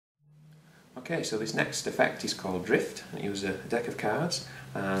Okay, so this next effect is called drift. It uses a deck of cards,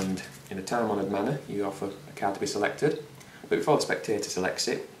 and in a time-honoured manner you offer a card to be selected, but before the spectator selects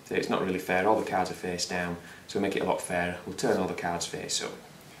it, say it's not really fair, all the cards are face down, so we make it a lot fairer, we'll turn all the cards face up.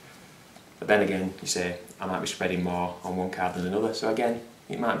 But then again, you say, I might be spreading more on one card than another, so again,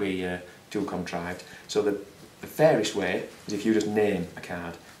 it might be too contrived. So the fairest way is if you just name a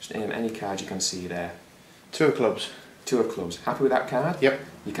card. Just name any card you can see there. 2 of clubs. 2 of clubs. Happy with that card? Yep.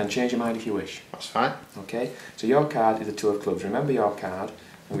 You can change your mind if you wish. That's fine. Okay, so your card is a 2 of clubs. Remember your card,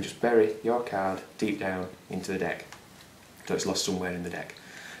 and we just bury your card deep down into the deck, so it's lost somewhere in the deck.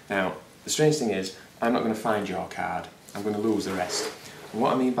 Now, the strange thing is, I'm not going to find your card. I'm going to lose the rest. And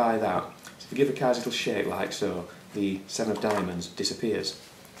what I mean by that, is if you give the cards a little shake like so, the 7 of diamonds disappears.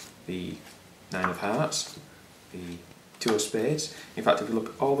 The 9 of hearts, the 2 of spades. In fact, if you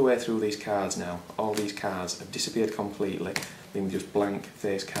look all the way through these cards now, all these cards have disappeared completely, leaving just blank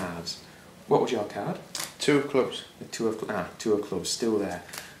face cards. What was your card? 2 of clubs. The 2 of clubs, still there.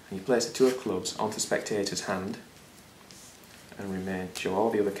 And you place the 2 of clubs onto the spectator's hand and show all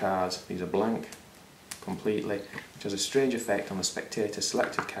the other cards. These are blank completely, which has a strange effect on the spectator's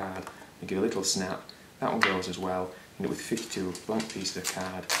selected card. You give a little snap, that one goes as well, end up with 52 blank pieces of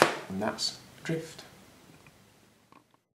card, and that's drift.